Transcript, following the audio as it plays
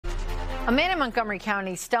A man in Montgomery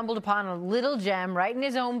County stumbled upon a little gem right in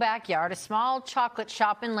his own backyard, a small chocolate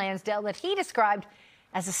shop in Lansdale that he described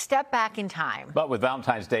as a step back in time. But with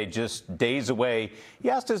Valentine's Day just days away,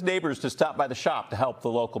 he asked his neighbors to stop by the shop to help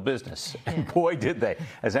the local business. And boy, did they.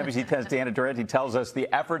 As NBC 10's Deanna Durante tells us, the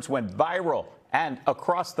efforts went viral and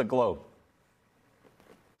across the globe.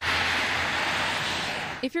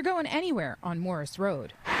 If you're going anywhere on Morris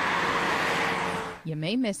Road, you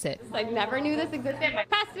may miss it. I never knew this existed. I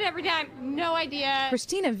passed it every time. No idea.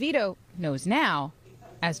 Christina Vito knows now,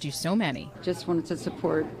 as do so many. Just wanted to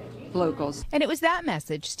support locals. And it was that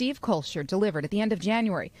message Steve Kolscher delivered at the end of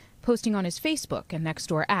January, posting on his Facebook and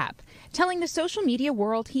Nextdoor app, telling the social media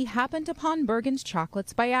world he happened upon Bergen's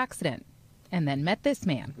chocolates by accident, and then met this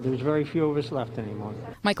man. There's very few of us left anymore.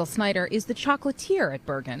 Michael Snyder is the chocolatier at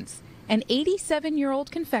Bergen's, an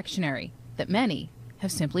 87-year-old confectionery that many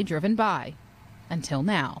have simply driven by. Until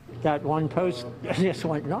now. That one post just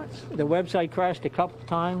went nuts. The website crashed a couple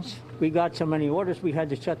times. We got so many orders we had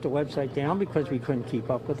to shut the website down because we couldn't keep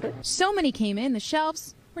up with it. So many came in, the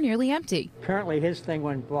shelves were nearly empty. Apparently his thing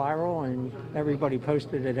went viral and everybody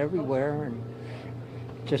posted it everywhere and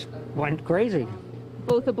just went crazy.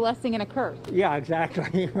 Both a blessing and a curse. Yeah,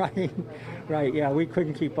 exactly. Right. Yeah, we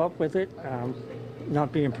couldn't keep up with it,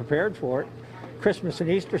 not being prepared for it. Christmas and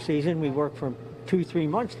Easter season, we worked for 2-3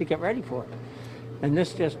 months to get ready for it. And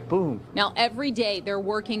this just boom. Now, every day they're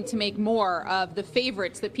working to make more of the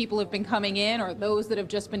favorites that people have been coming in or those that have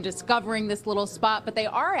just been discovering this little spot. But they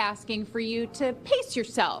are asking for you to pace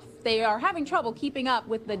yourself. They are having trouble keeping up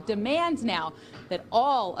with the demand now that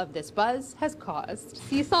all of this buzz has caused.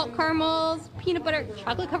 Sea salt caramels, peanut butter,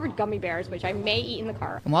 chocolate-covered gummy bears, which I may eat in the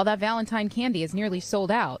car. And while that Valentine candy is nearly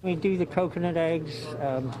sold out. We do the coconut eggs,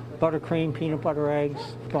 buttercream, peanut butter eggs,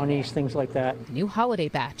 bunnies, things like that. The new holiday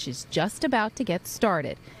batch is just about to get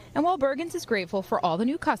started. And while Bergen's is grateful for all the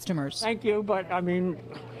new customers. Thank you, but I mean,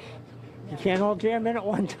 you can't all jam in at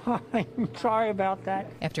one time. Sorry about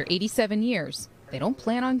that. After 87 years, they don't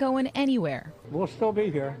plan on going anywhere. We'll still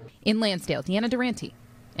be here. In Lansdale, Deanna Durante,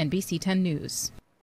 NBC 10 News.